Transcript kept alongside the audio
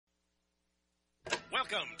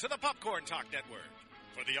Welcome to the Popcorn Talk Network,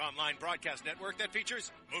 for the online broadcast network that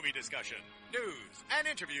features movie discussion, news, and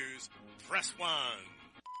interviews. Press 1.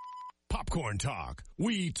 Popcorn Talk.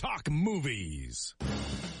 We talk movies.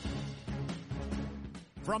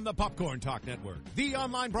 From the Popcorn Talk Network, the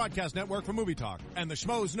online broadcast network for movie talk, and the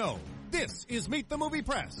schmoes know, this is Meet the Movie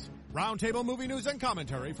Press. Roundtable movie news and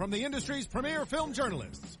commentary from the industry's premier film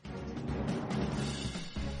journalists.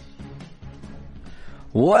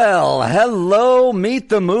 Well, hello, Meet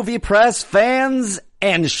the Movie Press fans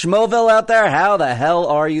and Schmoville out there. How the hell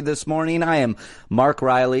are you this morning? I am Mark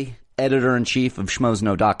Riley, editor-in-chief of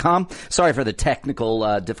schmoesknow.com. Sorry for the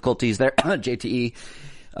technical difficulties there, JTE.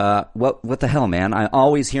 What the hell, man? I'm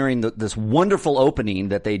always hearing this wonderful opening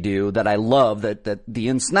that they do that I love, that the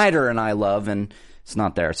Ian Snyder and I love, and it's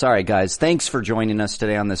not there. Sorry, guys. Thanks for joining us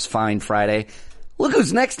today on this fine Friday. Look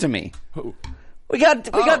who's next to me. Who? We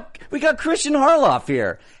got Christian Harloff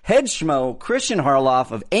here. Head schmo, Christian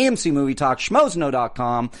Harloff of AMC Movie Talk,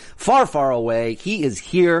 schmoesknow.com, far away. He is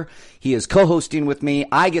here. He is co-hosting with me.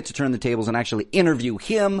 I get to turn the tables and actually interview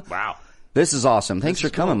him. Wow. This is awesome. Thanks for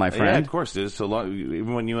coming, my friend. Yeah, of course. It's so long.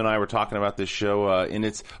 Even when you and I were talking about this show,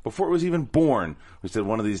 before it was even born, we said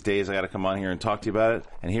one of these days I got to come on here and talk to you about it.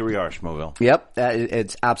 And here we are, Schmoville. Yep,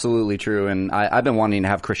 it's absolutely true. And I've been wanting to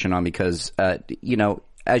have Christian on because,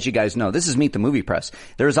 as you guys know, this is Meet the Movie Press.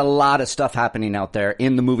 There's a lot of stuff happening out there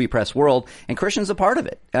in the movie press world, and Christian's a part of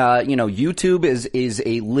it. YouTube is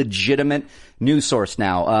a legitimate news source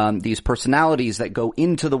now. These personalities that go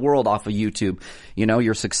into the world off of YouTube,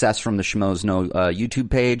 your success from the Schmoes Know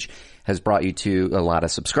YouTube page has brought you to a lot of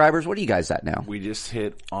subscribers. What are you guys at now? We just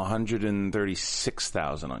hit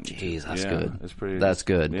 136,000 on YouTube. Jeez, that's good. That's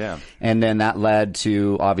good. Yeah. And then that led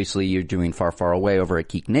to, obviously, you're doing Far Away over at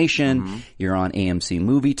Geek Nation. Mm-hmm. You're on AMC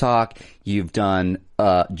Movie Talk. You've done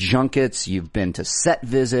junkets. You've been to set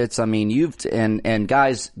visits. I mean, and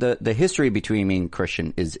guys, the history between me and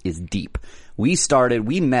Christian is deep. We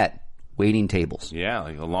met waiting tables. Yeah,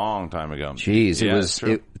 like a long time ago. Jeez, yeah, it was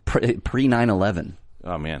pre 9/11.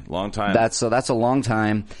 Oh man, long time. That's a long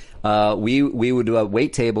time. We would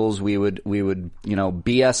wait tables. We would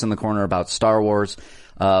BS in the corner about Star Wars.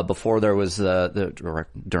 Before there was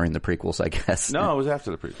during the prequels, I guess. No, it was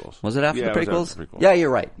after the prequels. Was it after the prequels? It was after the prequels. Yeah, you're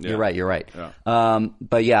right. Yeah. You're right. Yeah.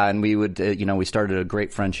 But yeah, and we would, we started a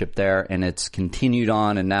great friendship there, and it's continued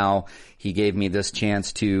on, and now he gave me this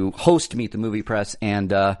chance to host Meet the Movie Press,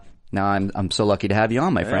 and now I'm so lucky to have you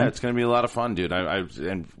on, my friend. Yeah, it's going to be a lot of fun, dude.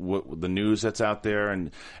 And the news that's out there,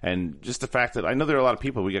 and just the fact that I know there are a lot of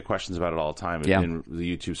people, we get questions about it all the time in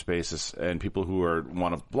the YouTube spaces, and people who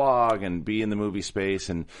want to blog and be in the movie space,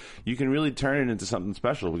 and you can really turn it into something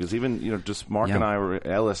special because even just Mark and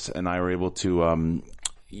Ellis and I were able to.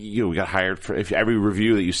 We got hired for every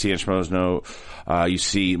review that you see on Schmoes Know, you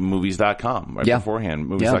see movies.com beforehand.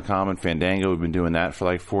 Movies.com and Fandango. We've been doing that for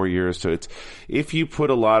like 4 years. So if you put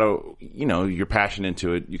a lot of, your passion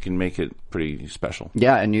into it, you can make it pretty special.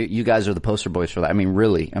 Yeah. And you guys are the poster boys for that. I mean,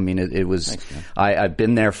 really, it was, thanks, I've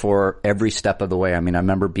been there for every step of the way. I mean, I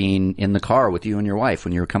remember being in the car with you and your wife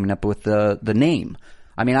when you were coming up with the name.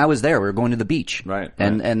 I mean, I was there. We were going to the beach. Right.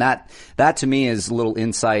 And that to me is a little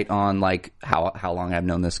insight on like how long I've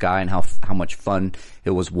known this guy and how much fun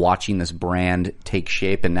it was watching this brand take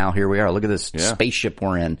shape. And now here we are. Look at this spaceship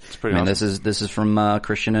we're in. It's pretty awesome. This is from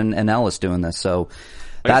Christian and Ellis doing this. So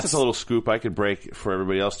that's just a little scoop I could break for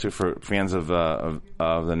everybody else too, for fans of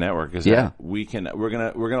the network. Is that we're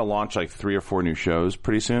gonna launch like 3 or 4 new shows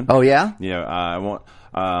pretty soon. Oh yeah. Yeah.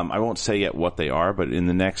 I won't say yet what they are, but in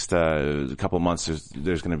the next couple of months,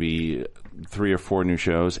 there's going to be 3 or 4 new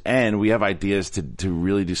shows, and we have ideas to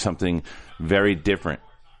really do something very different.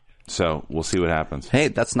 So we'll see what happens. Hey,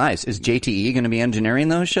 that's nice. Is JTE going to be engineering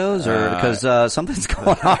those shows, or because something's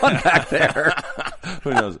going on back there?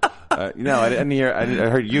 Who knows? I didn't hear. I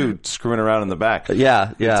heard you screwing around in the back.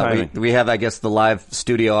 Yeah. We have, I guess, the live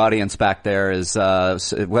studio audience back there is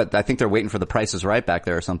what I think they're waiting for The Price is Right back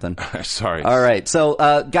there or something. Sorry. All right.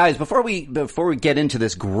 So, guys, before we get into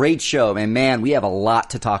this great show, and man, we have a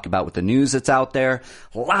lot to talk about with the news that's out there.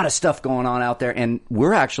 A lot of stuff going on out there, and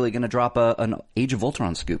we're actually going to drop an Age of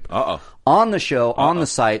Ultron scoop. On the show, on the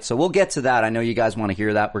site. So we'll get to that. I know you guys want to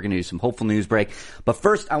hear that. We're going to do some hopeful news break. But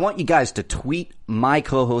first, I want you guys to tweet my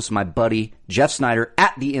co-host, my buddy, Jeff Snyder,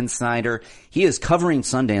 at The Insnyder. He is covering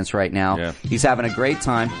Sundance right now. Yeah. He's having a great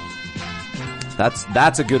time.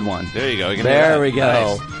 That's a good one. There you go. There we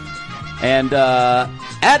go. Nice. And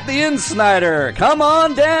at The Insnyder, come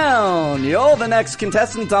on down. You're the next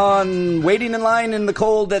contestant on waiting in line in the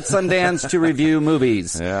cold at Sundance to review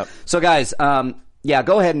movies. Yep. So, guys,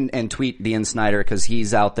 go ahead and tweet The Insnyder because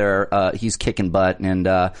he's out there. He's kicking butt, and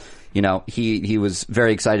you know, he was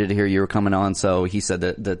very excited to hear you were coming on. So he said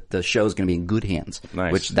that the show's going to be in good hands,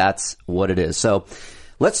 which that's what it is. So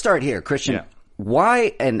let's start here, Christian. Yeah.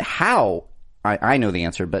 Why and how? I know the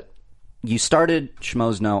answer, but you started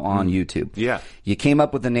Schmoes Know on YouTube. Yeah. You came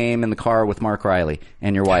up with the name in the car with Mark Riley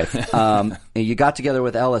and your wife. And you got together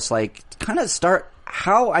with Ellis, like, kind of start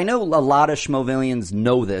how, I know a lot of Schmovillians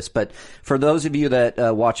know this, but for those of you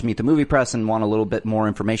that watch Meet the Movie Press and want a little bit more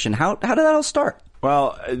information, how did that all start?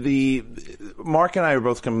 Well, Mark and I are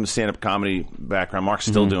both coming from stand-up comedy background. Mark's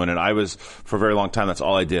still doing it. I was, for a very long time, that's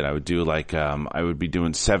all I did. I would do I would be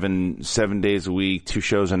doing seven days a week, 2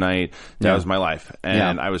 shows a night. That was my life.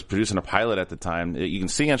 And I was producing a pilot at the time. You can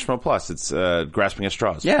see on Schmo Plus. It's Grasping at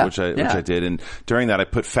Straws, which I did. And during that, I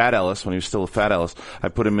put Fat Ellis, when he was still a Fat Ellis, I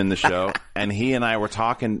put him in the show. And he and I were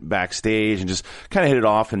talking backstage and just kind of hit it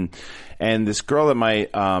off. And this girl that my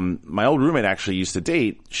old roommate actually used to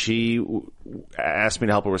date, she asked me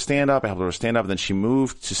to help her with stand-up. I helped her with stand-up. And then she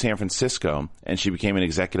moved to San Francisco, and she became an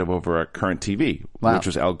executive over at Current TV, which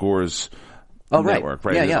was Al Gore's network,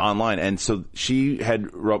 right? It was online. And so she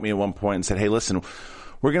had wrote me at one point and said, hey, listen,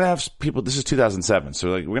 we're going to have people, this is 2007, so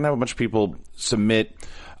like we're going to have a bunch of people submit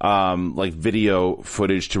like video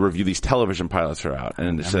footage to review these television pilots that are out.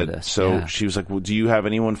 And said, she was like, well, do you have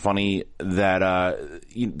anyone funny that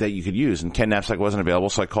you could use? And Ken Knapsack wasn't available,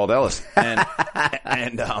 so I called Ellis. And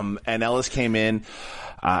Ellis came in,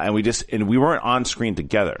 and we weren't on screen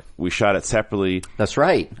together. We shot it separately. That's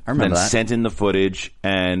right. I remember that. Sent in the footage,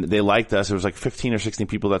 and they liked us. There was like 15 or 16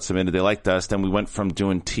 people that submitted. They liked us. Then we went from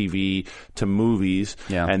doing TV to movies.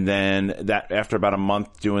 Yeah. And then after about a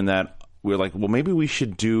month doing that, we were like, well, maybe we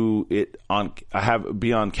should do it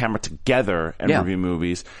be on camera together and review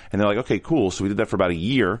movies. And they're like, okay, cool. So we did that for about a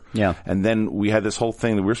year. Yeah. And then we had this whole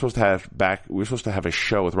thing that we were supposed to have a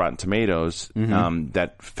show with Rotten Tomatoes,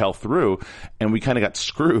 that fell through, and we kind of got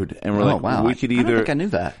screwed. And we're wow. We could either. I don't think I knew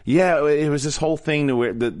that. Yeah. It was this whole thing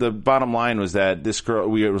where the bottom line was that this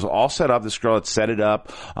girl, it was all set up. This girl had set it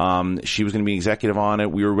up. She was going to be executive on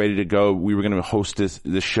it. We were ready to go. We were going to host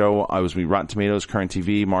this show. I was Rotten Tomatoes, Current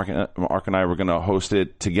TV, Mark and I were going to host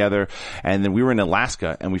it together. And then we were in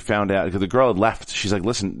Alaska, and we found out because the girl had left. She's like,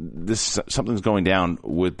 listen, something's going down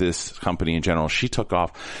with this company in general. She took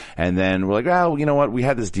off, and then we're like, oh, you know what? We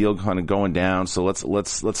had this deal kind of going down, so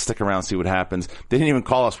let's stick around and see what happens. They didn't even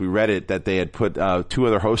call us. We read it that they had put 2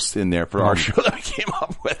 other hosts in there for our show that we came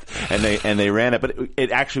up with, and they ran it. But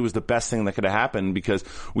it actually was the best thing that could have happened because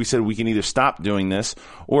we said we can either stop doing this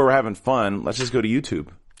or we're having fun. Let's just go to YouTube.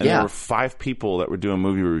 And there were 5 people that were doing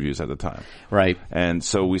movie reviews at the time. Right. And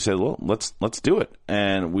so we said, well, let's do it.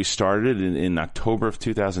 And we started in October of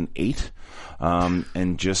 2008.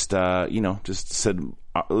 And just said,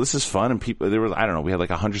 this is fun. And people, we had like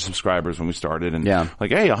 100 subscribers when we started. And like,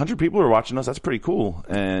 hey, 100 people are watching us. That's pretty cool.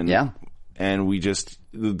 And and we just,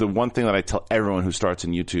 the one thing that I tell everyone who starts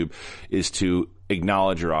in YouTube is to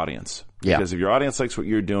acknowledge your audience. Because if your audience likes what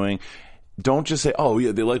you're doing, don't just say, oh,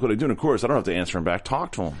 yeah, they like what I'm doing. Of course, I don't have to answer them back.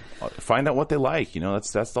 Talk to them. Find out what they like. You know,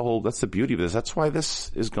 that's the beauty of this. That's why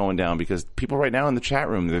this is going down, because people right now in the chat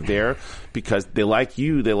room, they're there because they like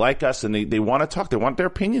you, they like us, and they want to talk. They want their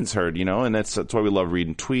opinions heard, you know, and that's why we love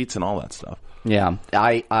reading tweets and all that stuff. Yeah.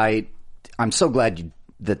 I'm so glad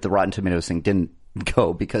that the Rotten Tomatoes thing didn't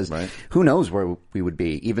go, because who knows where we would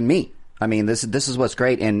be, even me. I mean, this is what's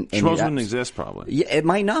great, and Schmoes wouldn't exist probably. Yeah, it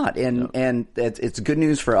might not, and it's good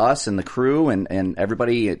news for us and the crew and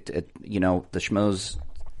everybody. The Schmoes,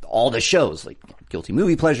 all the shows like Guilty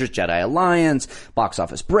Movie Pleasures, Jedi Alliance, Box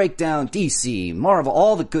Office Breakdown, DC, Marvel,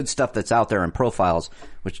 all the good stuff that's out there in Profiles.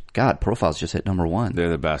 Which, God, Profiles just hit #1.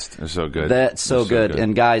 They're the best. They're so good. That's so good.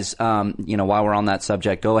 And guys, while we're on that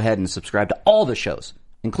subject, go ahead and subscribe to all the shows,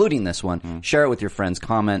 including this one. Share it with your friends.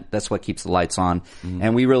 Comment. That's what keeps the lights on.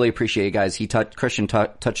 And we really appreciate you guys. Christian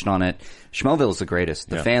touched on it. Schmoville is the greatest.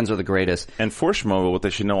 The fans are the greatest. And for Schmoville, what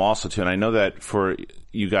they should know also, too, and I know that for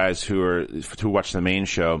you guys who watch the main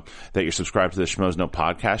show, that you're subscribed to the Schmoes Know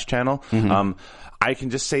podcast channel, I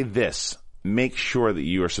can just say this. Make sure that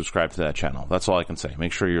you are subscribed to that channel. That's all I can say.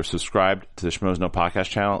 Make sure you're subscribed to the Schmoes Know podcast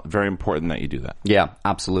channel. Very important that you do that. Yeah,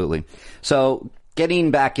 absolutely. So, getting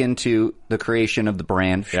back into the creation of the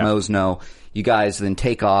brand, Schmoes Know, you guys then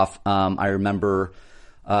take off. I remember,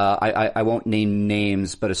 I won't name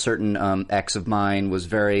names, but a certain ex of mine was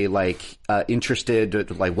very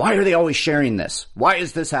interested, like, why are they always sharing this? Why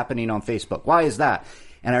is this happening on Facebook? Why is that?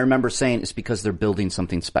 And I remember saying it's because they're building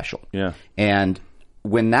something special. Yeah. And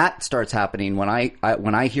when that starts happening, when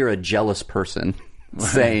I hear a jealous person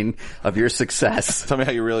saying of your success. Tell me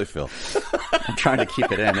how you really feel. I'm trying to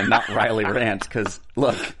keep it in and not Riley rant because,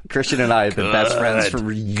 look, Christian and I have been best friends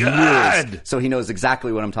for years. So he knows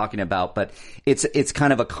exactly what I'm talking about. But it's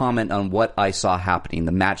kind of a comment on what I saw happening,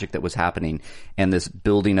 the magic that was happening, and this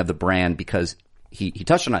building of the brand, because he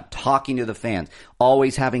touched on it, talking to the fans,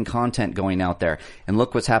 always having content going out there. And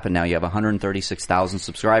look what's happened now. You have 136,000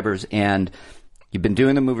 subscribers, and you've been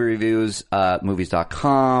doing the movie reviews,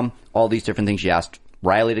 movies.com, all these different things. You asked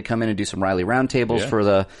Riley to come in and do some Riley roundtables for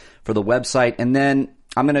the website. And then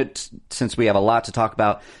I'm going to, since we have a lot to talk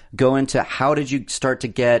about, go into how did you start to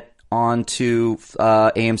get onto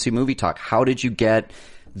AMC Movie Talk? How did you get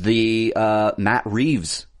the Matt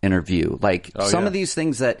Reeves interview? Like some of these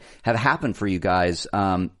things that have happened for you guys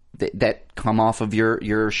that come off of your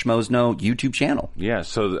Schmoes Know YouTube channel. Yeah.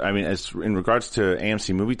 So, I mean, as in regards to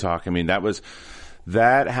AMC Movie Talk, I mean,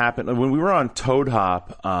 that happened when we were on Toad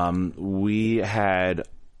Hop. We had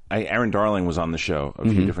Erin Darling was on the show a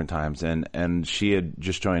few different times, and she had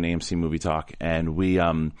just joined AMC Movie Talk, and we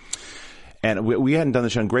hadn't done the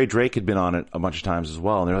show. And Gray Drake had been on it a bunch of times as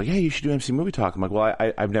well, and they're like, "Hey, you should do AMC Movie Talk." I'm like, "Well,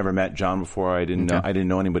 I've never met John before. I didn't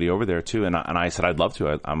know anybody over there too." And I said, "I'd love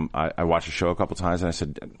to." I watched the show a couple times, and I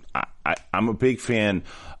said, "I'm a big fan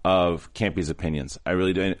of Campy's opinions. I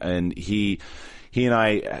really do." And he and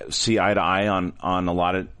I see eye to eye on a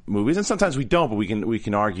lot of movies, and sometimes we don't, but we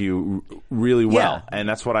can argue really well. And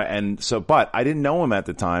that's what but I didn't know him at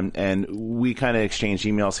the time, and we kind of exchanged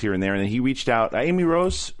emails here and there, and then he reached out. Amy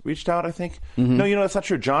Rose reached out, I think. No, that's not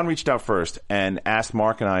true. John reached out first and asked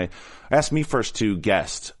me first to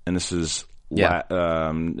guest, and this is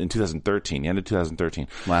in 2013, end of 2013.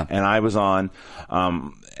 Wow. And I was on,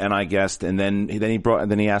 and I guessed, and then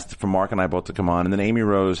he asked for Mark and I both to come on, and then Amy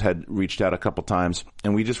Rose had reached out a couple times,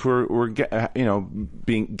 and we just were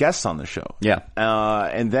being guests on the show. Yeah.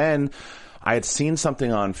 And then I had seen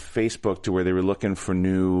something on Facebook to where they were looking for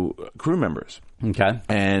new crew members. Okay.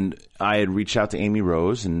 And I had reached out to Amy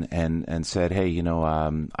Rose and said, "Hey,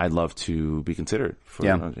 I'd love to be considered."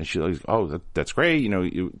 And she was like, "Oh, that's great.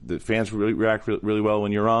 The fans really react really well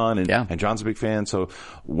when you're on, and John's a big fan. So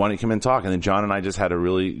why don't you come and talk?" And then John and I just had a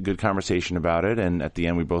really good conversation about it. And at the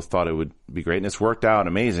end, we both thought it would be great, and it's worked out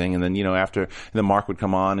amazing. And then then Mark would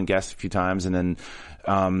come on and guest a few times, and then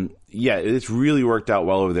it's really worked out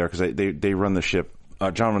well over there because they run the ship.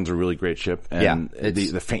 John runs a really great ship, and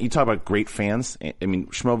you talk about great fans. I mean,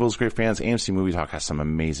 Schmoeville's great fans. AMC Movie Talk has some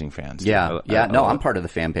amazing fans. I'm part of the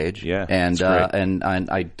fan page. Yeah, and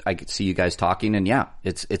I see you guys talking, and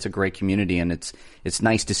it's a great community, and it's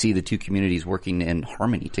nice to see the two communities working in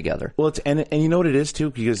harmony together. Well, and you know what it is too,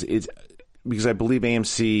 because I believe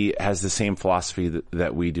AMC has the same philosophy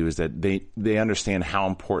that we do, is that they understand how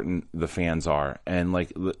important the fans are. And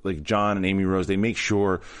like John and Amy Rose, they make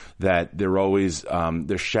sure that they're always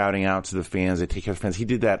they're shouting out to the fans. They take care of the fans. He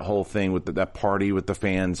did that whole thing with that party with the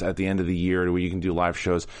fans at the end of the year where you can do live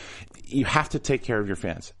shows. You have to take care of your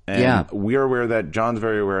fans. And we're aware of that. John's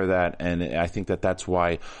very aware of that. And I think that's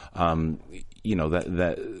why,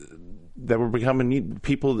 that we're becoming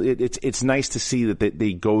people. It's nice to see that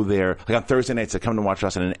they go there. Like on Thursday nights, they come to watch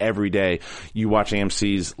us, and then every day you watch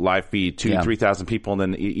AMC's live feed, 3,000 people, and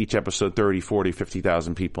then each episode 30, 40,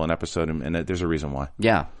 50,000 people an episode, and there's a reason why.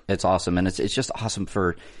 Yeah, it's awesome, and it's just awesome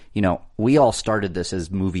for, we all started this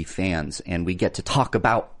as movie fans, and we get to talk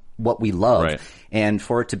about what we love, right. And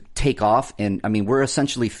for it to take off, and I mean, we're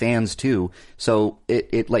essentially fans too. So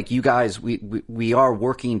it like you guys, we are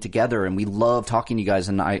working together, and we love talking to you guys,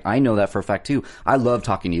 and I know that for a fact too. I love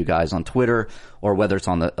talking to you guys on Twitter, or whether it's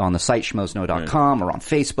on the site schmoesknow.com, or on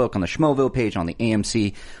Facebook on the Schmoeville page, on the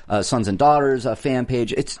AMC Sons and Daughters fan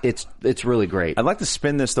page. It's really great. I'd like to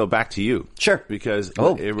spin this though back to you, sure, because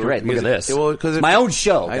great. Look at this. It's my own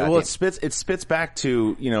show. It spits back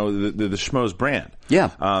to the Schmoes brand. Yeah.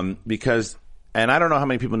 Because, and I don't know how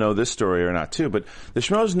many people know this story or not too, but the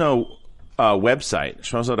Schmoes Know website,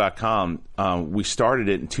 schmoesknow.com, we started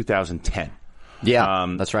it in 2010.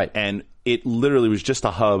 Yeah, that's right. And it literally was just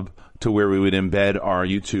a hub to where we would embed our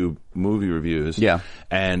YouTube movie reviews. Yeah.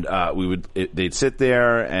 And they'd sit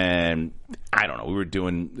there, and I don't know, we were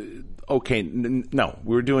doing we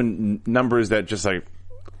were doing numbers that just like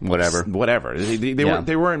whatever. They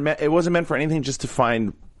weren't. It wasn't meant for anything, just to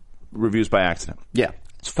find reviews by accident. Yeah.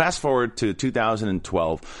 Fast forward to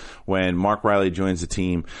 2012 when Mark Riley joins the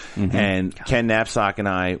team, and Ken Knapsack and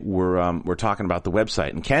I were talking about the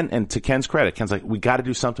website. And Ken, and to Ken's credit, Ken's like, we got to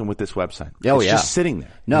do something with this website. Oh, it's just sitting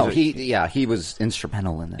there. No, he was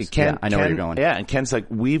instrumental in this. I know where you're going. Yeah, and Ken's like,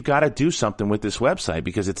 we've got to do something with this website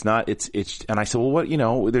because it's. And I said, well,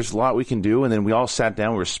 what? There's a lot we can do. And then we all sat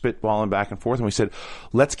down, we were spitballing back and forth, and we said,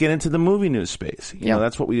 let's get into the movie news space. You know,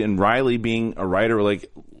 that's what we. And Riley, being a writer, were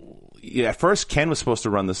like. Yeah, at first Ken was supposed to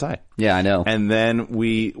run the site. Yeah, I know. And then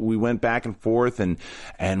we went back and forth and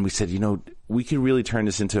we said, we could really turn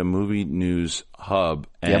this into a movie news hub.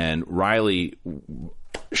 And Riley,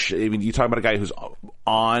 I mean, you talk about a guy who's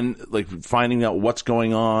on, like, finding out what's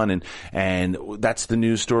going on and that's the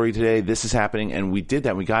news story today. This is happening. And we did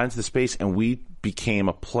that. We got into the space and we became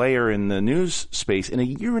a player in the news space in a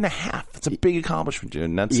year and a half. That's a big accomplishment, dude.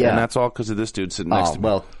 And that's all because of this dude sitting next to me.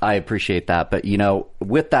 Well, I appreciate that. But,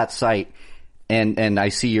 with that site, and I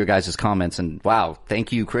see your guys' comments, and wow,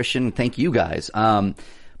 thank you, Christian. Thank you guys.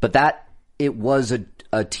 But it was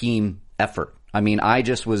a team effort. I mean, I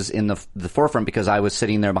just was in the forefront because I was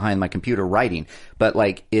sitting there behind my computer writing. But,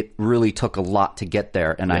 like, it really took a lot to get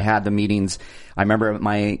there. And I had the meetings. I remember at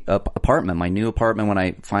my apartment, my new apartment, when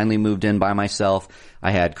I finally moved in by myself,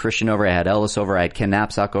 I had Christian over, I had Ellis over, I had Ken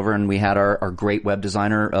Knapsack over, and we had our great web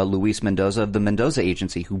designer, Luis Mendoza of the Mendoza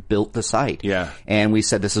Agency, who built the site. Yeah. And we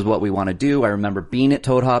said, this is what we want to do. I remember being at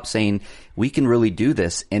Toad Hop saying, we can really do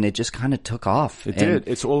this, and it just kind of took off. It did.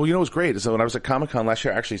 It was great. So when I was at Comic-Con last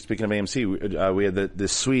year, actually, speaking of AMC, we had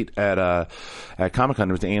this suite at Comic-Con.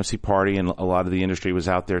 There was the AMC party, and a lot of the industry was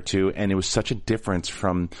out there too, and it was such a difference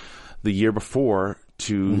from the year before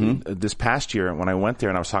to this past year when I went there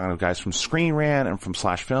and I was talking to guys from Screen Rant and from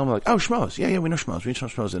Slash Film. They're like, oh, Schmoes. Yeah, we know Schmoes. We know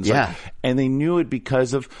Schmoes. And, and they knew it because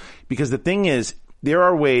the thing is, there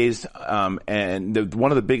are ways, and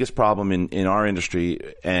one of the biggest problem in our industry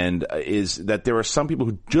is that there are some people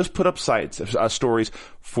who just put up stories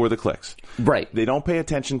for the clicks. Right. They don't pay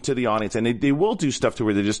attention to the audience, and they will do stuff to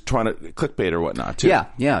where they're just trying to clickbait or whatnot too.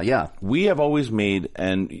 Yeah. We have always made,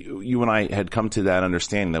 and you and I had come to that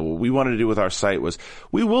understanding that what we wanted to do with our site was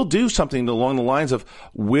we will do something along the lines of,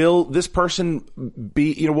 will this person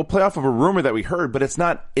be, we'll play off of a rumor that we heard, but it's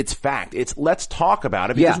not, it's fact. It's let's talk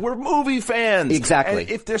about it because we're movie fans. Exactly.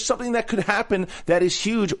 And if there's something that could happen that is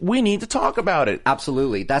huge, we need to talk about it.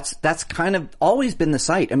 Absolutely. That's kind of always been the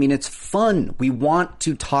site. I mean, it's fun. We want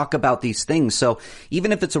to talk about these things. So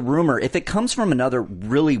even if it's a rumor, if it comes from another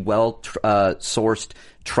really well sourced,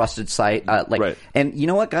 trusted site, right. And you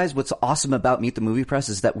know what, guys? What's awesome about Meet the Movie Press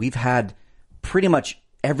is that we've had pretty much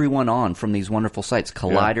everyone on from these wonderful sites: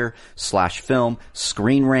 Collider, Slash Film,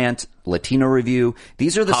 Screen Rant, Latino Review.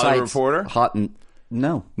 These are the Hollywood sites. Reporter?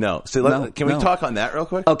 No. So can we talk on that real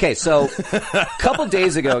quick? Okay, so a couple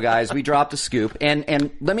days ago, guys, we dropped a scoop,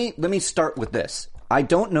 and let me start with this. I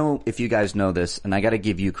don't know if you guys know this, and I got to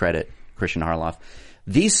give you credit, Christian Harloff.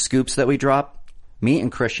 These scoops that we drop, me and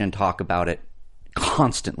Christian talk about it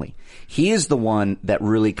constantly. He is the one that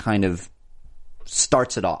really kind of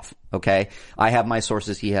starts it off. Okay, I have my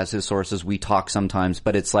sources, he has his sources. We talk sometimes,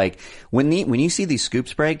 but it's like when you see these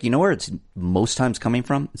scoops break, you know where it's most times coming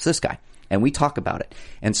from? It's this guy. And we talk about it.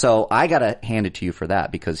 And so I gotta hand it to you for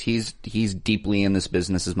that because he's deeply in this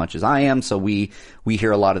business as much as I am. So we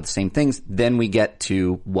hear a lot of the same things. Then we get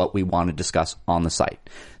to what we want to discuss on the site.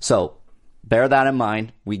 So bear that in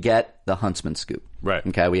mind. We get the Huntsman scoop. Right.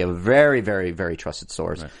 Okay. We have a very, very, very trusted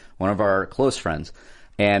source. Right. One of our close friends.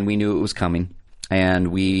 And we knew it was coming. And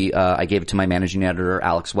I gave it to my managing editor,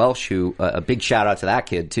 Alex Welsh, who, a big shout out to that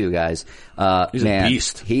kid too, guys. He's a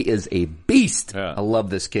beast. He is a beast. Yeah. I love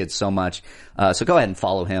this kid so much. So go ahead and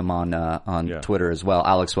follow him on Twitter as well.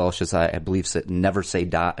 Alex Welsh is, I believe, Never Say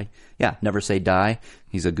Die. Yeah, Never Say Die.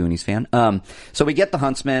 He's a Goonies fan. So we get the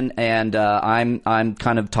Huntsman, and I'm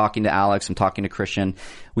kind of talking to Alex. I'm talking to Christian.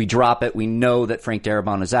 We drop it. We know that Frank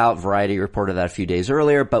Darabont is out. Variety reported that a few days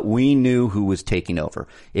earlier, but we knew who was taking over.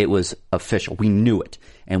 It was official. We knew it,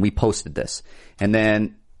 and we posted this. And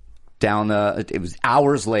then it was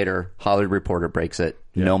hours later, Hollywood Reporter breaks it.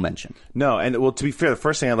 Yeah. No mention. No, and well, to be fair, the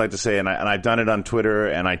first thing I'd like to say, and I've done it on Twitter,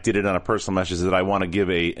 and I did it on a personal message, is that I want to give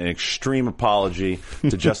an extreme apology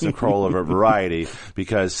to Justin Kroll over at Variety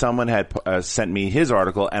because someone had sent me his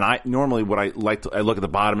article, and I normally I look at the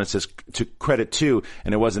bottom and it says to credit to,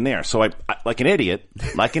 and it wasn't there. So I like an idiot,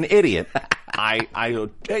 I go,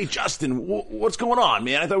 hey Justin, what's going on,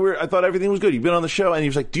 man? I thought everything was good. You've been on the show, and he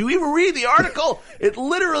was like, do you even read the article? It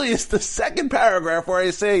literally is the second paragraph where I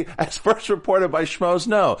say, as first reported by Schmoes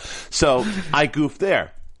No. So I goofed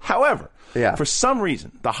there. However, for some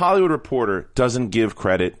reason, the Hollywood Reporter doesn't give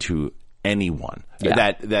credit to anyone.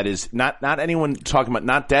 Yeah. That is not anyone talking about,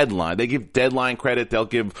 not Deadline. They give Deadline credit. They'll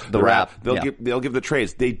give the Wrap. They'll give the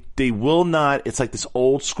trades. They will not. It's like this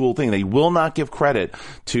old school thing. They will not give credit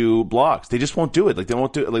to blogs. They just won't do it. Like they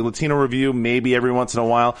won't do it. Like Latino Review, maybe every once in a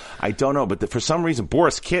while. I don't know, but for some reason,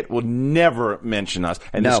 Boris Kitt will never mention us.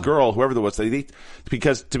 And this girl, whoever there was,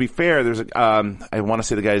 because to be fair, there's I want to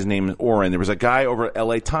say the guy's name is Oren. There was a guy over at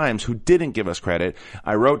LA Times who didn't give us credit.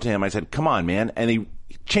 I wrote to him. I said, "Come on, man," and he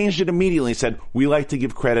changed it immediately and said, "We like to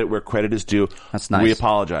give credit where credit is due. That's nice. We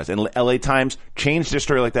apologize." And LA Times changed their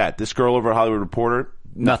story like that. This girl over at Hollywood Reporter,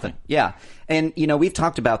 nothing. Yeah. And, we've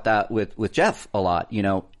talked about that with Jeff a lot.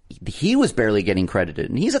 He was barely getting credited,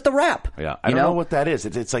 and he's at the Wrap. Yeah, I don't know what that is.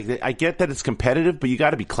 It's like, I get that it's competitive, but you got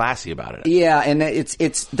to be classy about it. Yeah, and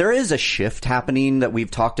there is a shift happening that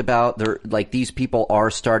we've talked about. These people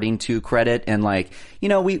are starting to credit, and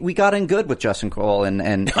we got in good with Justin Kroll,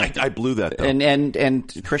 and I blew that though.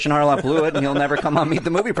 and Christian Harloff blew it, and he'll never come on Meet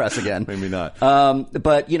the Movie Press again. Maybe not.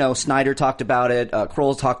 But Snyder talked about it.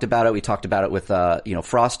 Kroll talked about it. We talked about it with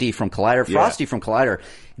Frosty from Collider. Yeah. Frosty from Collider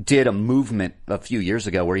did a movement a few years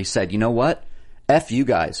ago where he said, "You know what? F you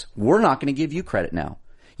guys. We're not going to give you credit now.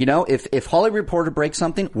 If Hollywood Reporter breaks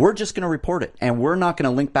something, we're just going to report it, and we're not going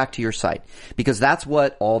to link back to your site, because that's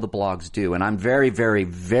what all the blogs do." And I'm very, very,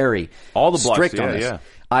 very all the blogs, strict on this. Yeah.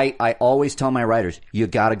 I always tell my writers, you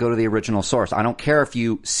got to go to the original source. I don't care if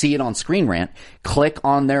you see it on Screen Rant. Click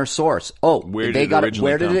on their source. Oh, where did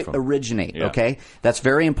it originate? Yeah. Okay, that's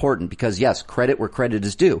very important, because yes, credit where credit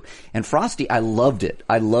is due. And Frosty, I loved it.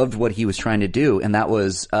 I loved what he was trying to do, and that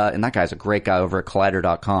was and that guy's a great guy over at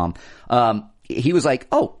Collider.com. He was like,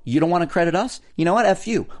 "Oh, you don't want to credit us? You know what? F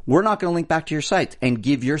you. We're not going to link back to your site and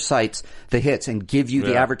give your sites the hits and give you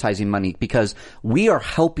the advertising money, because we are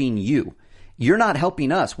helping you. You're not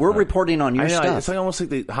helping us. We're reporting on your stuff." It's like almost like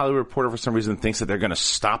the Hollywood Reporter for some reason thinks that they're going to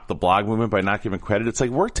stop the blog movement by not giving credit. It's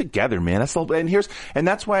like, work together, man.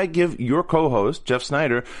 That's why I give your co-host Jeff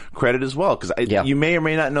Snyder credit as well, because you may or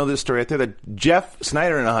may not know this story out there that Jeff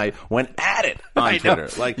Snyder and I went at it on Twitter.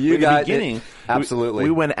 Like you in the beginning, absolutely,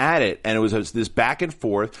 we went at it, and it was this back and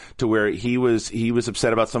forth to where he was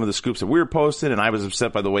upset about some of the scoops that we were posting, and I was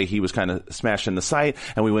upset by the way he was kind of smashing the site,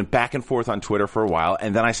 and we went back and forth on Twitter for a while,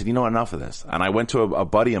 and then I said, enough of this. And I went to a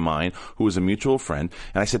buddy of mine who was a mutual friend,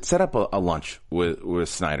 and I said, set up a lunch with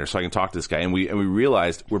Snyder so I can talk to this guy. And we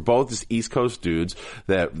realized we're both just East Coast dudes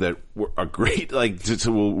that are great.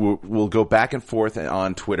 We'll go back and forth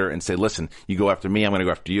on Twitter and say, listen, you go after me, I'm going to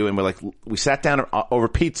go after you. And we sat down over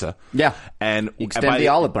pizza. Yeah. And extend the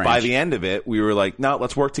olive branch. By the end of it, we were like, no,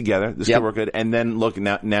 let's work together. This could work good. And then look,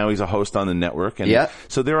 now he's a host on the network. And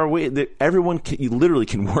so there are ways that you literally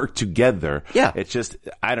can work together. Yeah. It's just,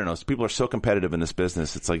 I don't know. People are so competitive in this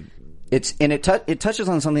business. It's like, it touches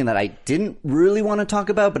on something that I didn't really want to talk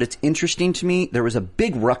about, but it's interesting to me. There was a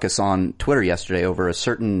big ruckus on Twitter yesterday over a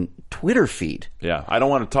certain Twitter feed. Yeah, I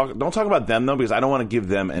don't talk about them though, because I don't want to give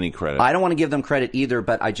them any credit. I don't want to give them credit either,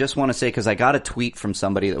 but I just want to say, because I got a tweet from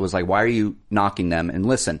somebody that was like, "Why are you knocking them?" And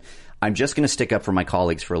listen, I'm just going to stick up for my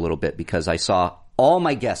colleagues for a little bit, because I saw all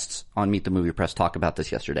my guests on Meet the Movie Press talk about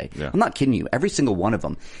this yesterday. Yeah. I'm not kidding you. Every single one of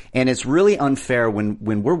them. And it's really unfair when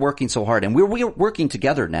we're working so hard, and we're working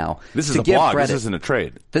together now. This is a blog. Credit. This isn't a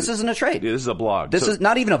trade. This isn't a trade. Yeah, this is a blog. This is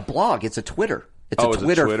not even a blog. It's a Twitter. It's a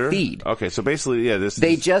Twitter feed. Okay, so basically,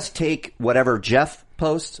 they just take whatever Jeff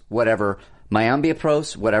posts, whatever Mayambia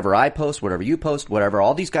posts, whatever I post, whatever you post, whatever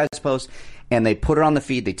all these guys post, and they put it on the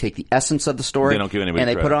feed. They take the essence of the story. They don't give anybody and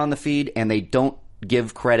they credit. Put it on the feed, and they don't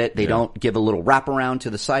give credit. They don't give a little wraparound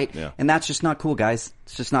to the site. Yeah. And that's just not cool, guys.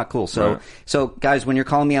 It's just not cool. So, so guys, when you're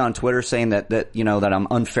calling me out on Twitter saying that I'm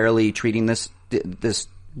unfairly treating this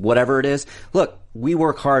whatever it is, look, we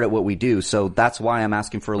work hard at what we do. So that's why I'm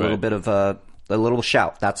asking for a little bit of a little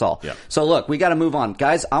shout. That's all. Yeah. So look, we got to move on.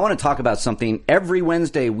 Guys, I want to talk about something. Every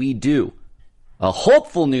Wednesday we do a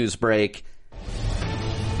hopeful news break.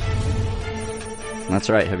 That's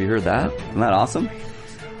right. Have you heard that? Isn't that awesome?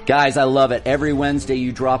 Guys, I love it. Every Wednesday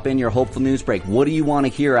you drop in your hopeful news break. What do you want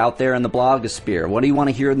to hear out there in the blogosphere? What do you want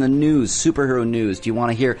to hear in the news, superhero news? Do you want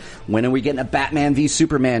to hear, when are we getting a Batman v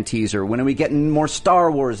Superman teaser? When are we getting more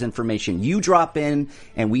Star Wars information? You drop in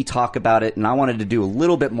and we talk about it. And I wanted to do a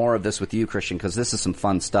little bit more of this with you, Christian, because this is some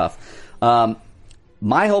fun stuff.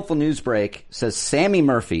 My hopeful news break says Sammy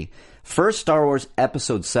Murphy, first Star Wars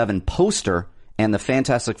Episode 7 poster and the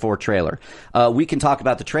Fantastic Four trailer. We can talk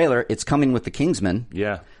about the trailer. It's coming with the Kingsman.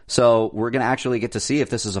 Yeah. So we're going to actually get to see if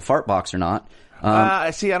this is a fart box or not.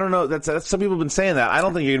 See, I don't know. That's some people have been saying that. I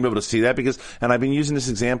don't think you're going to be able to see that because, and I've been using this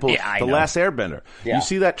example, The Last Airbender. You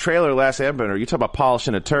see that trailer, Last Airbender, you talk about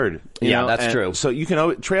polishing a turd. You know? That's true. So you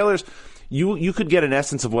can, trailers, you could get an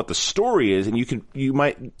essence of what the story is, and you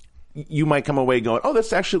might come away going, oh,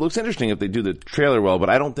 this actually looks interesting if they do the trailer well, but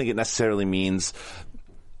I don't think it necessarily means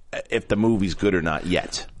if the movie's good or not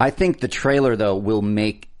yet. I think the trailer, though, will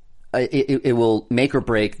make it will make or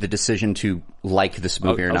break the decision to like this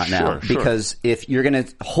movie or not now. Sure. Because if you're going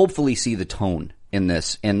to hopefully see the tone in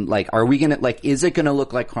this, and like, are we going to, like, is it going to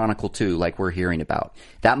look like Chronicle 2 like we're hearing about?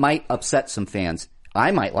 That might upset some fans.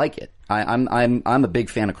 I might like it. I'm a big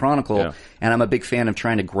fan of Chronicle, and I'm a big fan of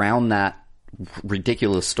trying to ground that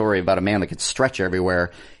ridiculous story about a man that could stretch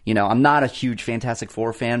everywhere. You know, I'm not a huge Fantastic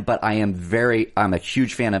Four fan, but I'm a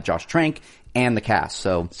huge fan of Josh Trank and the cast.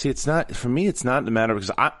 So see, it's not for me. It's not the matter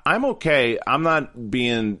because I'm okay. I'm not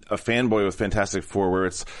being a fanboy with Fantastic Four where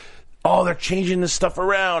it's, oh, they're changing this stuff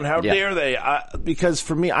around. How dare they? Because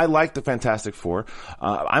for me, I like the Fantastic Four.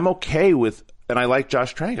 I'm okay with, and I like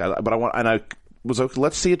Josh Trank. I was okay.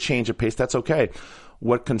 Let's see a change of pace. That's okay.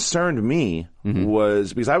 What concerned me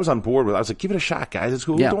was, because I was on board with it, I was like, give it a shot, guys. It's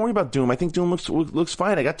cool. Don't worry about Doom. I think Doom looks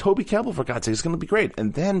fine. I got Toby Kebbell, for God's sake. It's going to be great.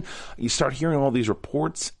 And then you start hearing all these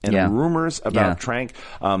reports and rumors about Trank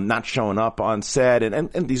not showing up on set. And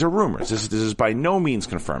these are rumors. This is by no means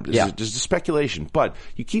confirmed. This is just speculation. But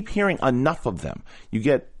you keep hearing enough of them. You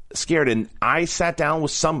get scared. And I sat down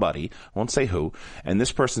with somebody, I won't say who, and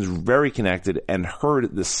this person's very connected and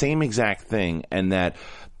heard the same exact thing, and that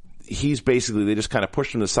he's basically, they just kind of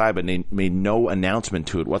pushed him aside, but they made no announcement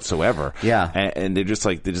to it whatsoever. Yeah. And they're just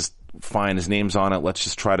like, fine, his name's on it. Let's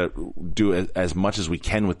just try to do as much as we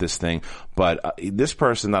can with this thing. But this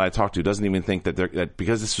person that I talked to doesn't even think that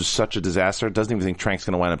because this was such a disaster, doesn't even think Trank's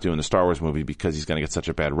going to wind up doing the Star Wars movie because he's going to get such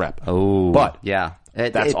a bad rep. Oh. But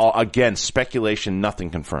that's all, again, speculation,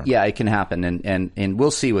 nothing confirmed. Yeah, it can happen, and we'll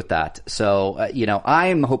see with that. So,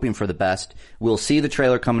 I'm hoping for the best. We'll see the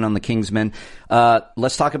trailer coming on the Kingsman.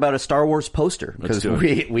 Let's talk about a Star Wars poster, because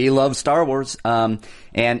we love Star Wars.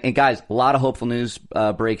 And guys, a lot of hopeful news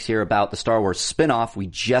breaks here about the Star Wars spinoff. We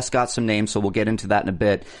just got some names, so we'll get into that in a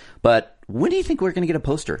bit. But when do you think we're going to get a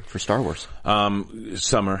poster for Star Wars?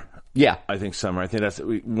 Summer. Yeah, I think summer. I think that's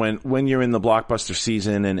when you're in the blockbuster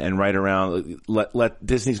season and right around. Let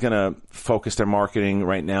Disney's going to focus their marketing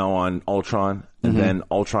right now on Ultron, and then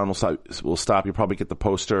Ultron will stop. You'll probably get the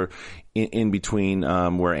poster in between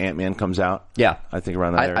where Ant-Man comes out. Yeah, I think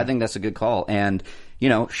around that area. I think that's a good call. And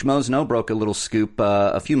Schmoes Know broke a little scoop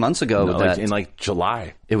a few months ago in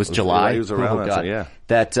July. It was July. It was around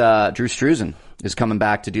that Drew Struzan is coming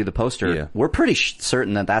back to do the poster. Yeah. We're pretty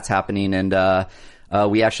certain that that's happening, and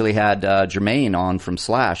we actually had Jermaine on from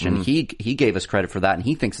Slash, and he gave us credit for that, and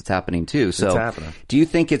he thinks it's happening too. So, it's happening. Do you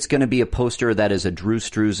think it's going to be a poster that is a Drew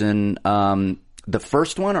Struzan, the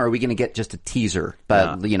first one, or are we going to get just a teaser? But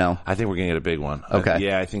I think we're going to get a big one. Okay,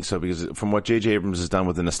 yeah, I think so, because from what J.J. Abrams has done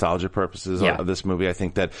with the nostalgia purposes of this movie, I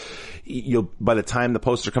think that by the time the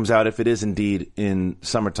poster comes out, if it is indeed in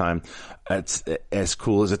summertime, it's as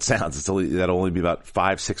cool as it sounds. That'll only be about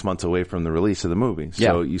 5-6 months away from the release of the movie.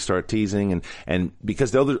 So you start teasing, and because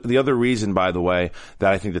the other reason, by the way,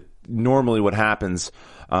 that I think that normally what happens,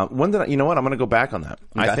 I'm going to go back on that.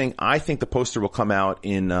 Okay. I think the poster will come out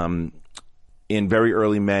in very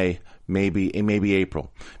early May, maybe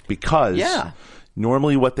April, because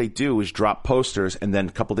normally what they do is drop posters, and then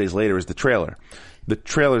a couple days later is the trailer. The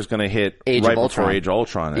trailer is going to hit right before Age of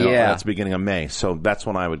Ultron. That's the beginning of May, so that's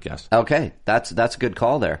when I would guess. Okay, that's a good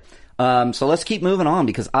call there. So let's keep moving on,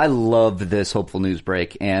 because I love this hopeful news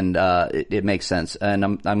break, and it makes sense. And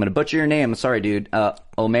I'm going to butcher your name. Sorry, dude.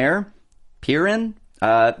 Omer Pirin.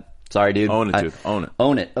 Sorry, dude. Own it, dude. Own it.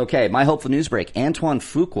 Own it. Okay, my hopeful news break. Antoine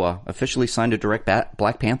Fuqua officially signed to direct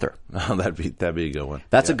Black Panther. Oh, that'd be a good one.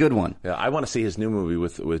 That's a good one. Yeah, I want to see his new movie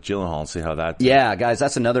with Gyllenhaal and see how that. Yeah, guys,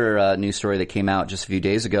 that's another news story that came out just a few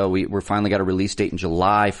days ago. We're finally got a release date in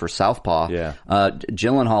July for Southpaw. Yeah.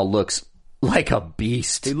 Gyllenhaal looks like a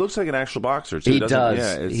beast. He looks like an actual boxer too. He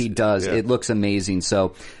does. He does. Yeah. It looks amazing.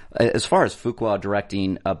 So, as far as Fuqua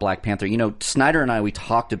directing Black Panther, Snyder and I, we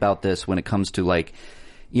talked about this when it comes to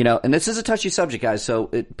and this is a touchy subject, guys, so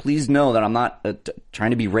please know that I'm not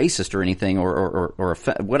trying to be racist or anything or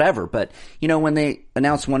whatever, but, when they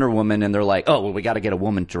announce Wonder Woman and they're like, oh, well, we got to get a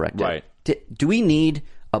woman director. Right. Do we need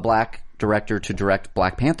a black director to direct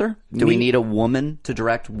Black Panther? Do we need a woman to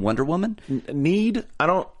direct Wonder Woman? Need? I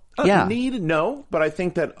don't... Need? No, but I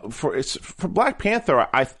think that for Black Panther,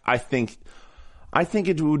 I think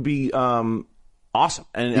it would be awesome.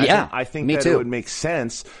 And I think that it would make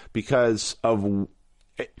sense because of...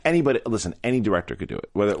 Anybody, listen, any director could do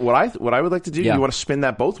it. What I would like to do, you want to spin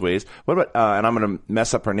that both ways. What about, and I'm going to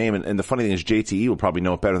mess up her name, and the funny thing is JTE will probably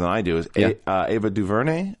know it better than I do, is Ava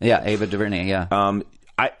DuVernay? Yeah, Ava DuVernay, yeah.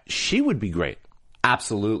 She would be great.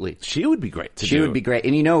 Absolutely. She would be great to do. She would be great.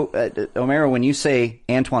 And you know, O'Mara, when you say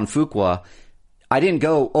Antoine Fuqua, I didn't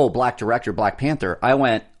go, oh, black director, Black Panther. I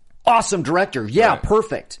went, awesome director. Yeah,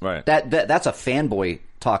 perfect. Right. That's a fanboy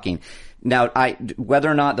talking. Now,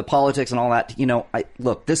 whether or not the politics and all that, you know,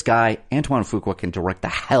 look, this guy, Antoine Fuqua, can direct the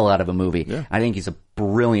hell out of a movie. Yeah. I think he's a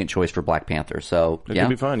brilliant choice for Black Panther. So, it could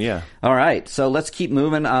be fun, yeah. All right. So let's keep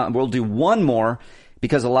moving. We'll do one more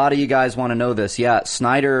because a lot of you guys want to know this. Yeah,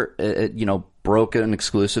 Snyder, broke an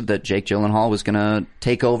exclusive that Jake Gyllenhaal was going to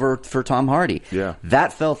take over for Tom Hardy. Yeah.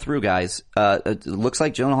 That fell through, guys. It looks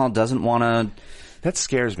like Gyllenhaal doesn't want to. That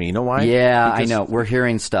scares me. You know why? Yeah, because I know. We're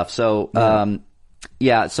hearing stuff. So, I'm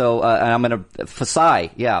going to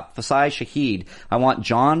Fasai Shahid. I want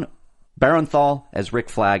John Barenthal as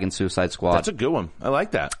Rick Flag in Suicide Squad. That's a good one. I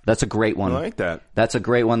like that. That's a great one. I like that. That's a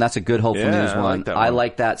great one. That's a good hopeful news one. I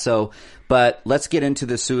like that. So, but let's get into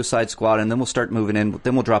the Suicide Squad, and then we'll start moving in.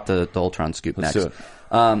 Then we'll drop the Ultron scoop next. Do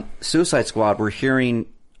it. Suicide Squad. We're hearing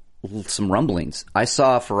some rumblings. I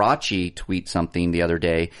saw Faraci tweet something the other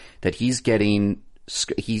day that he's getting.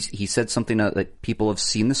 He said something that people have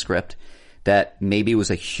seen the script, that maybe it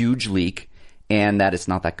was a huge leak, and that it's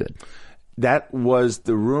not that good. That was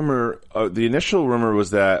the rumor. The initial rumor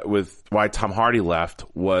was that with why Tom Hardy left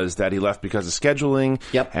was that he left because of scheduling.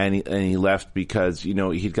 Yep. And he left because,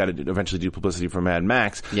 he'd got to eventually do publicity for Mad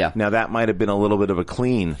Max. Yeah. Now that might have been a little bit of a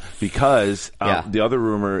clean because the other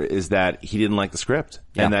rumor is that he didn't like the script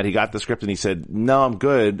and that he got the script and he said, no, I'm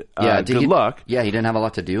good. Good luck. Yeah. He didn't have a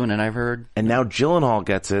lot to do in it, I've heard. And now Gyllenhaal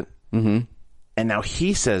gets it. Mm-hmm. And now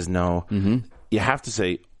he says no. Mm-hmm. You have to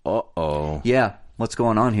say, uh-oh. Yeah. What's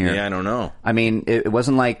going on here? Yeah, I don't know. I mean, it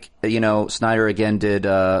wasn't like, Snyder again did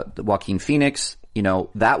Joaquin Phoenix.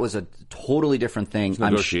 That was a totally different thing.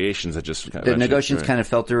 Negotiations kind of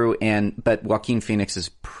fell through, but Joaquin Phoenix is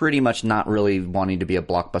pretty much not really wanting to be a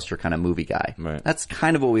blockbuster kind of movie guy. Right. That's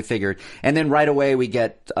kind of what we figured. And then right away we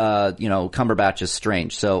get, Cumberbatch's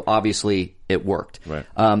Strange. So obviously it worked. Right.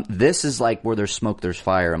 This is like where there's smoke, there's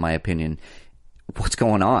fire, in my opinion. What's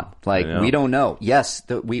going on? Like, we don't know. Yes,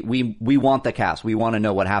 we want the cast. We want to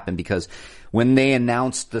know what happened because when they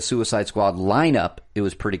announced the Suicide Squad lineup, it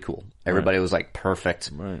was pretty cool. Everybody was like,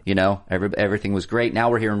 perfect. Right. Everything was great. Now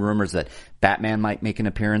we're hearing rumors that Batman might make an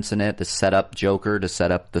appearance in it to set up Joker, to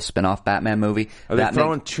set up the spin-off Batman movie. Are they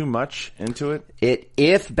throwing too much into it?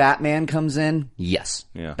 If Batman comes in, yes.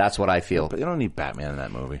 Yeah. That's what I feel. But you don't need Batman in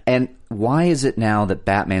that movie. And why is it now that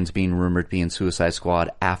Batman's being rumored to be in Suicide Squad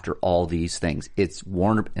after all these things? It's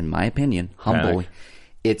Warner, in my opinion, humbly.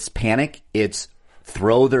 It's panic. It's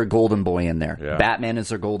throw their golden boy in there. Yeah. Batman is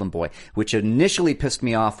their golden boy, which initially pissed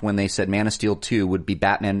me off when they said Man of Steel 2 would be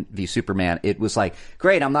Batman v Superman. It was like,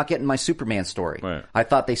 great, I'm not getting my Superman story. Right. I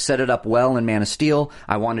thought they set it up well in Man of Steel.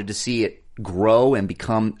 I wanted to see it grow and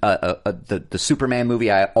become the Superman movie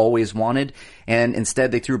I always wanted. And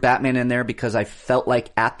instead they threw Batman in there because I felt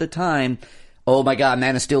like at the time, oh my God,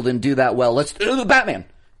 Man of Steel didn't do that well. Let's do Batman,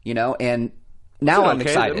 and now I'm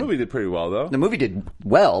excited. The movie did pretty well, though. The movie did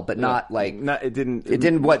well, but not like it didn't. It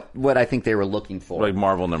didn't what I think they were looking for, like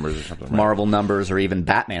Marvel numbers or something. Right? Marvel numbers, or even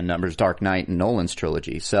Batman numbers, Dark Knight and Nolan's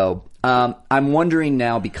trilogy. So I'm wondering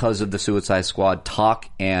now, because of the Suicide Squad talk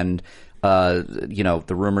and the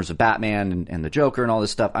rumors of Batman and the Joker and all this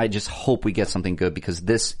stuff, I just hope we get something good, because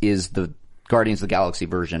this is the Guardians of the Galaxy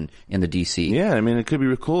version in the DC. Yeah, I mean, it could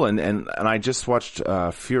be cool. And I just watched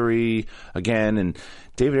Fury again, and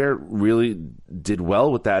David Ayer really did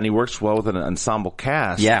well with that, and he works well with an ensemble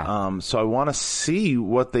cast. Yeah. So I want to see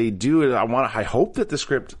what they do. I hope that the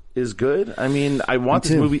script is good. I mean, I want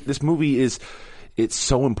this movie. This movie is. It's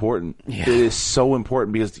so important. Yeah. It is so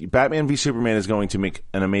important because Batman v Superman is going to make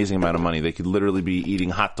an amazing amount of money. They could literally be eating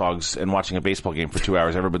hot dogs and watching a baseball game for 2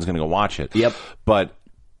 hours. Everyone's going to go watch it. Yep. But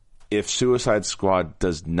if Suicide Squad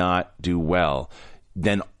does not do well,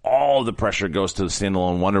 then all the pressure goes to the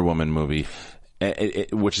standalone Wonder Woman movie,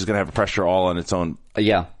 which is going to have pressure all on its own.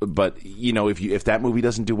 Yeah. But, if that movie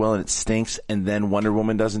doesn't do well and it stinks, and then Wonder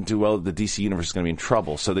Woman doesn't do well, the DC Universe is going to be in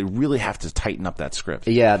trouble. So they really have to tighten up that script.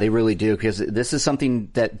 Yeah, they really do, because this is something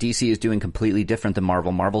that DC is doing completely different than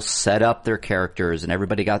Marvel. Marvel set up their characters, and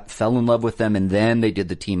everybody fell in love with them, and then they did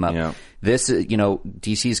the team up. Yeah. This,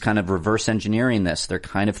 DC's kind of reverse engineering this. They're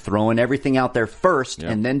kind of throwing everything out there first,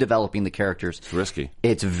 and then developing the characters. It's risky.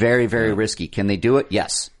 It's very, very risky. Can they do it?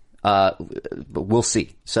 Yes. But we'll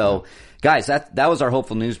see. So, guys, that was our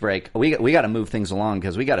hopeful news break. We got to move things along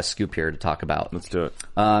because we got a scoop here to talk about. Let's do it.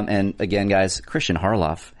 And again, guys, Christian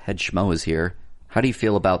Harloff, head schmo, is here. How do you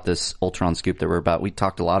feel about this Ultron scoop that we're about? We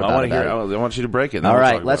talked a lot about it. I want you to break it. All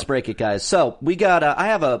right, let's break it, guys. So we got. I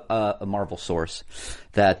have a Marvel source.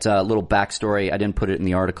 That little backstory. I didn't put it in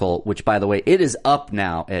the article. Which, by the way, it is up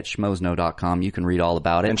now at schmozno.com. You can read all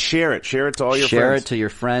about it and share it. Share it to all your friends. Share it to your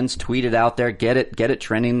friends. Tweet it out there. Get it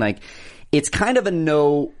trending. Like it's kind of a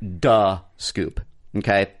no duh scoop.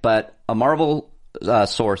 Okay, but a Marvel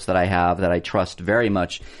source that I have that I trust very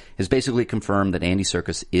much has basically confirmed that Andy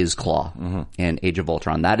Serkis is Klaue in Age of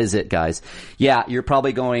Ultron. That is it, guys. Yeah, you're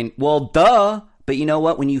probably going, well, duh. But you know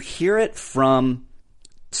what? When you hear it from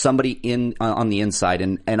somebody on the inside,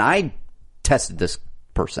 and I tested this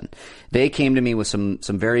person. They came to me with some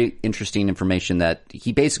very interesting information that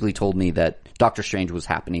he basically told me that Doctor Strange was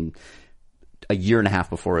happening a year and a half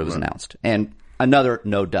before it was announced. And another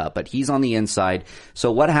no duh, but he's on the inside.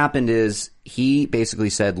 So what happened is he basically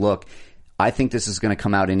said, look, I think this is going to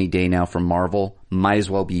come out any day now from Marvel. Might as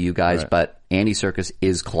well be you guys, but Andy Serkis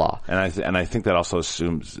is Klaue. And I think that also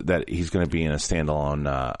assumes that he's going to be in a standalone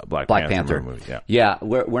Black Panther movie. Yeah,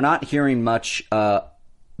 we're not hearing much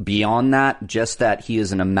beyond that, just that he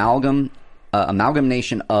is an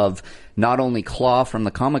amalgamation of not only Klaue from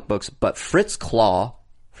the comic books, but Fritz Klaue,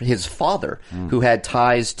 his father, who had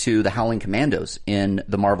ties to the Howling Commandos in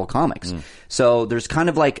the Marvel Comics. So there's kind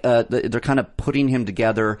of like they're kind of putting him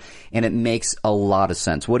together, and it makes a lot of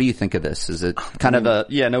sense. What do you think of this? Is it kind of a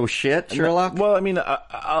no shit, Sherlock? Well, I mean,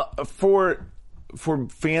 for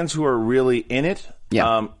fans who are really in it,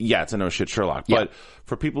 it's a no shit Sherlock. Yeah. But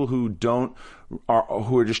for people who who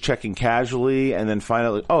are just checking casually and then find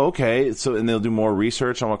out, like, oh, okay, so and they'll do more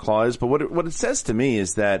research on what Klaue is. But what it says to me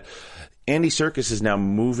is that Andy Serkis is now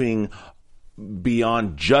moving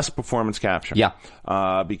beyond just performance capture. Yeah.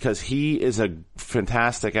 Because he is a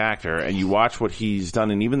fantastic actor, and you watch what he's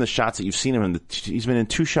done, and even the shots that you've seen him in, he's been in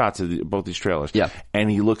 2 shots of both these trailers. Yeah.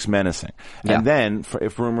 And he looks menacing. Yeah. And then,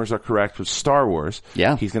 if rumors are correct with Star Wars,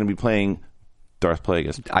 he's going to be playing Darth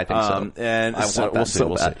Plagueis. I think so. And I want that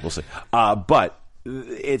we'll see. But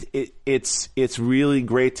it's really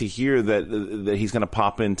great to hear that he's going to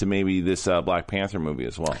pop into maybe this Black Panther movie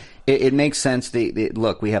as well. It makes sense.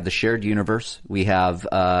 Look, we have the shared universe. We have,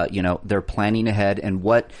 they're planning ahead. And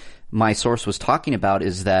what my source was talking about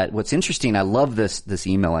is that what's interesting, I love this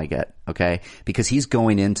email I get, okay? Because he's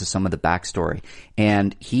going into some of the backstory.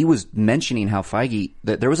 And he was mentioning how Feige,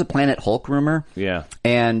 that there was a Planet Hulk rumor. Yeah.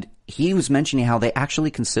 And he was mentioning how they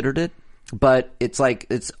actually considered it. But it's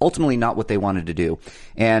ultimately not what they wanted to do.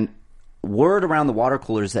 And word around the water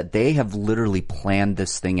cooler is that they have literally planned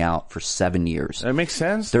this thing out for 7 years. That makes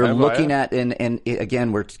sense. They're looking at, and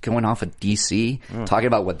again, we're going off of DC, talking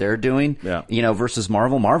about what they're doing, versus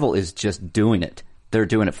Marvel. Marvel is just doing it. They're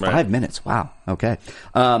doing it 5 minutes. Wow. Okay.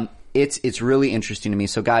 It's really interesting to me.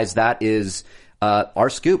 So guys, that is our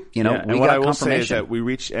scoop. We got what I will confirmation. say is that we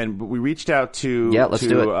reached out to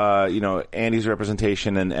do it. Andy's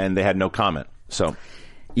representation, and they had no comment. So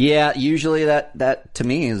usually that to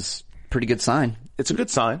me is a pretty good sign. It's a good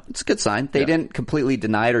sign. It's a good sign. They didn't completely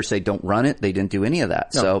deny it or say don't run it. They didn't do any of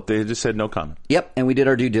that. No, so they just said no comment. Yep, and we did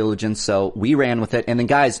our due diligence. So we ran with it. And then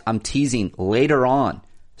guys, I'm teasing later on.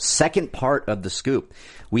 Second part of the scoop,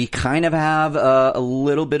 we kind of have a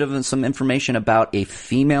little bit of some information about a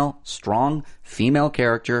strong female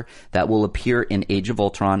character that will appear in Age of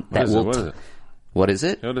Ultron. What is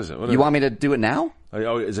it? What is it? You want me to do it now?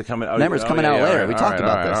 Oh, is it coming? Remember, it's coming out later. Right, we talked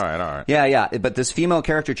about this. All right. Yeah. But this female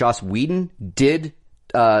character, Joss Whedon, did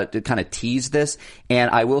kind of tease this. And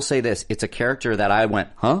I will say this. It's a character that I went,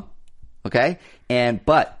 huh? Okay?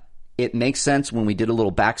 But it makes sense when we did a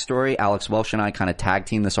little backstory. Alex Welsh and I kind of tag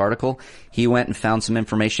teamed this article. He went and found some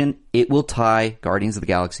information. It will tie Guardians of the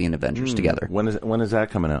Galaxy and Avengers together. When is that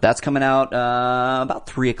coming out? That's coming out about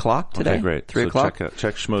 3 o'clock today. Okay, great. 3 o'clock.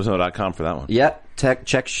 Check schmozno.com for that one. Yep. Check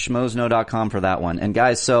schmozno.com for that one. And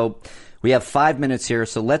guys, so we have 5 minutes here.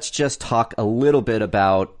 So let's just talk a little bit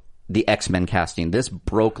about the X-Men casting. This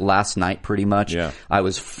broke last night pretty much. Yeah. I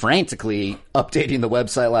was frantically updating the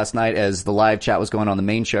website last night as the live chat was going on the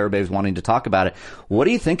main show. Everybody was wanting to talk about it. What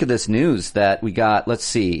do you think of this news that we got? Let's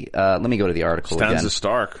see. Let me go to the article again. Sansa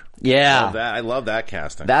Stark. Yeah. I love that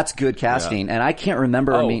casting. That's good casting. Yeah. And I can't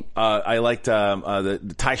remember. I liked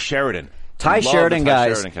the Ty Sheridan. Ty Sheridan,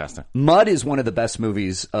 guys. Sheridan casting. Mud is one of the best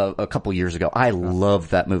movies a couple years ago. I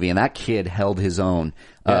loved that movie, and that kid held his own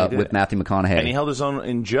with Matthew McConaughey. And he held his own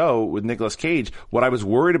in Joe with Nicolas Cage. What I was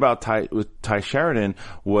worried about with Ty Sheridan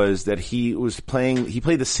was that he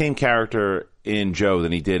played the same character in Joe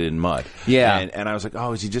than he did in Mud. Yeah. And I was like,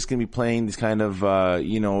 oh, is he just going to be playing these kind of,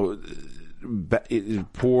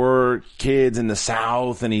 poor kids in the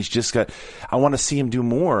South, and I want to see him do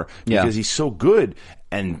more because he's so good.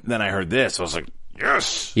 And then I heard this. I was like,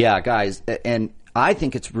 Yes. Yeah, guys, and I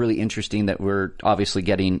think it's really interesting that we're obviously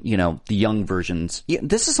getting, the young versions. Yeah,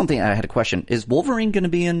 this is something I had a question. Is Wolverine going to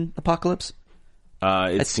be in Apocalypse?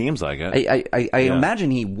 It seems like it. I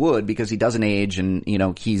imagine he would, because he doesn't age, and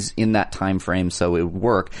he's in that time frame, so it would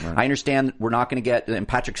work. Right. I understand we're not going to get. And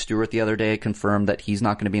Patrick Stewart the other day confirmed that he's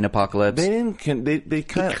not going to be in Apocalypse. They didn't. They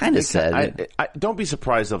kind of said. I don't be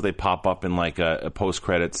surprised if they pop up in like a post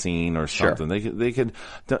credit scene or something. Sure. They could.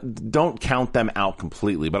 Don't count them out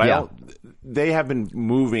completely, but they have been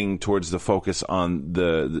moving towards the focus on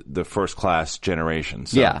the first class generation.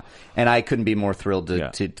 So. Yeah, and I couldn't be more thrilled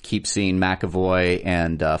to keep seeing McAvoy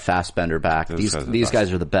and Fassbender back. These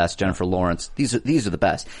guys are the best. Jennifer Lawrence. These are the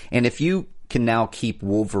best. And if you can now keep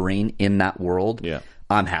Wolverine in that world,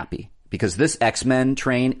 I'm happy. Because this X-Men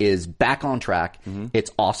train is back on track. Mm-hmm.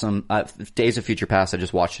 It's awesome. Days of Future Past, I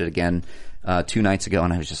just watched it again 2 nights ago,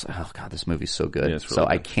 and I was just, oh God, this movie's so good. Yeah, it's really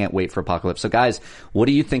good. I can't wait for Apocalypse. So guys, what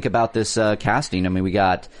do you think about this casting? I mean, we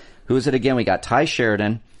got, who is it again? We got Ty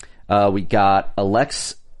Sheridan. We got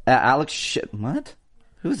Alex what?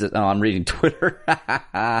 Who is it? Oh, I'm reading Twitter.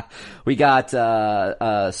 We got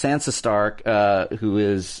Sansa Stark, who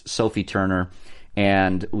is Sophie Turner.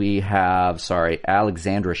 And we have,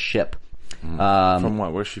 Alexandra Shipp. From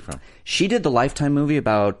what? Where's she from? She did the Lifetime movie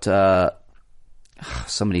about,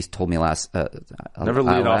 somebody told me last, Never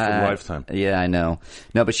lead off with Lifetime. Yeah, I know.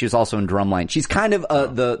 No, but she was also in Drumline. She's kind of,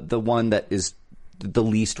 the one that is the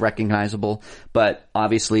least recognizable, but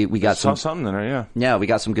obviously we got something in there, Yeah, we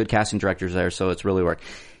got some good casting directors there, so it's really worked.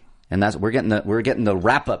 And we're getting the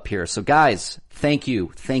wrap up here. So guys, thank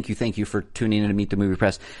you for tuning in to Meet the Movie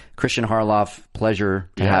Press. Christian Harloff, pleasure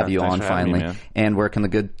to have you on finally. Me, and where can the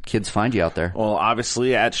good kids find you out there? Well,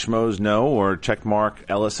 obviously at Schmoes Know, or check Mark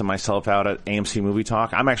Ellis and myself out at AMC Movie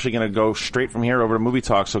Talk. I'm actually going to go straight from here over to Movie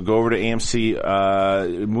Talk. So go over to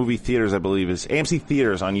AMC Movie Theaters, I believe is AMC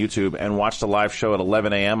Theaters on YouTube, and watch the live show at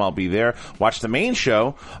 11 a.m. I'll be there. Watch the main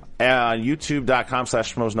show on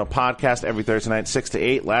youtube.com/Schmoes Know podcast every Thursday night, 6 to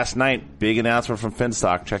 8. Last night, big announcement from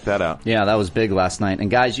Finstock. Check that out. Yeah, that was big last night.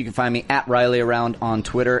 And guys, you can find me at Riley Around on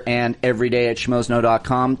Twitter and every day at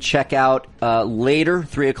schmoesknow.com. Check out later,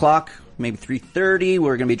 3 o'clock, maybe 3:30.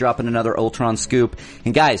 We're going to be dropping another Ultron scoop.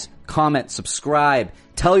 And guys, comment, subscribe,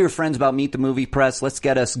 tell your friends about Meet the Movie Press. Let's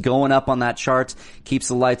get us going up on that charts. Keeps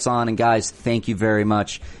the lights on. And guys, thank you very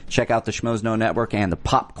much. Check out the Schmoes Know Network and the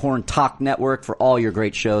Popcorn Talk Network for all your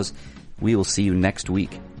great shows. We will see you next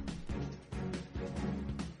week.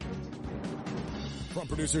 From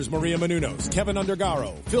producers Maria Menounos, Kevin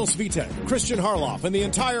Undergaro, Phil Svitek, Christian Harloff, and the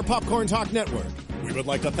entire Popcorn Talk Network, we would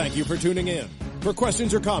like to thank you for tuning in. For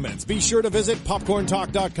questions or comments, be sure to visit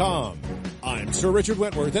popcorntalk.com. I'm Sir Richard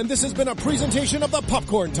Wentworth, and this has been a presentation of the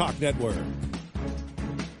Popcorn Talk Network.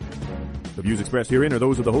 The views expressed herein are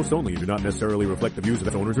those of the host only and do not necessarily reflect the views of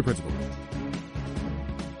its owners or principals.